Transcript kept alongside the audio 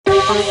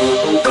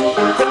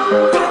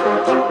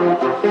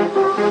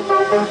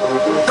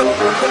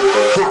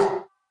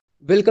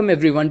Welcome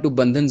everyone to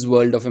Bandhan's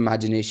world of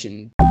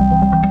imagination.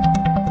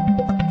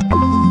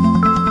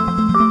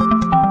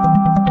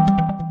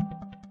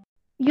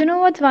 You know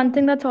what's one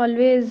thing that's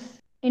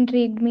always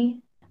intrigued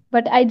me?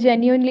 But I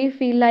genuinely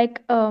feel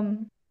like,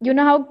 you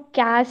know how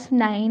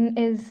Cas9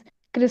 is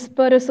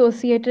CRISPR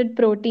associated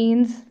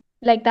proteins?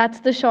 Like that's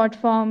the short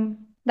form.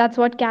 That's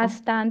what Cas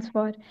stands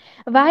for.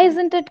 Why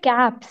isn't it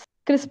CAPS?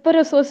 CRISPR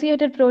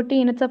associated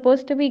protein. It's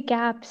supposed to be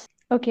CAPS.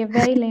 Okay,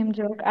 very lame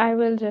joke. I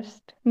will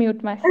just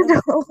mute myself.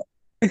 No,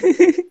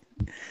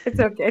 it's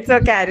okay. It's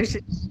okay,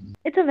 Arushi.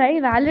 It's a very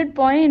valid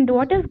point.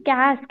 What is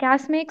CAS?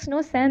 CAS makes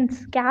no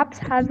sense. CAPS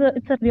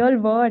it's a real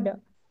word.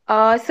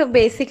 So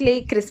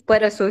basically,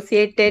 CRISPR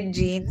associated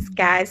genes,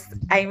 Cas,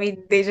 I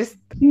mean, they just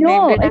named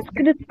No, it as. it's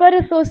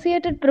CRISPR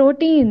associated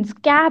proteins.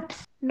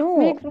 CAPS No,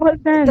 makes more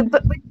the, sense.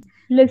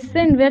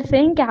 Listen, we're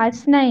saying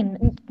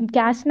Cas9.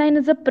 Cas9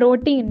 is a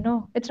protein.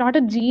 No, it's not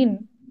a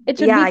gene. It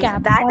should be yeah,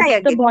 CAPS. that I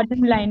That's the agree.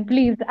 bottom line.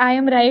 Please, I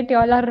am right.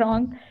 Y'all are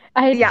wrong.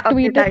 I Yeah, okay,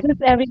 tweeted done. this.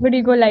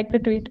 Everybody go like the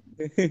tweet.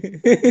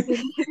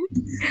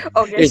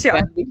 Okay, It sure.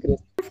 can be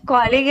crisp.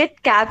 Calling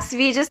it caps,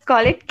 we just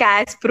call it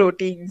Cas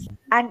proteins.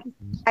 And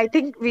I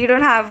think we've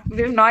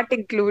not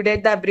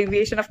included the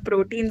abbreviation of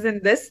proteins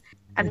in this.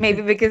 And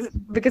maybe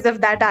because of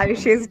that,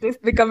 Ayushi has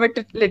just become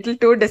little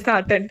too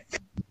disheartened.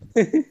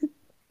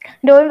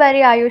 Don't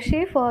worry,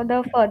 Ayushi. For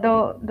the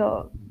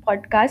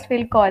podcast,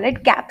 we'll call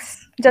it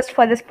caps just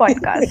for this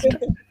podcast.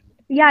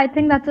 Yeah, I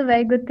think that's a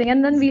very good thing.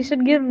 And then we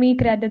should give me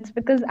credits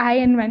because I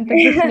invented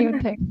this new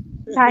thing.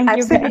 Thank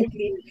you, guys.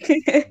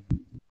 Absolutely.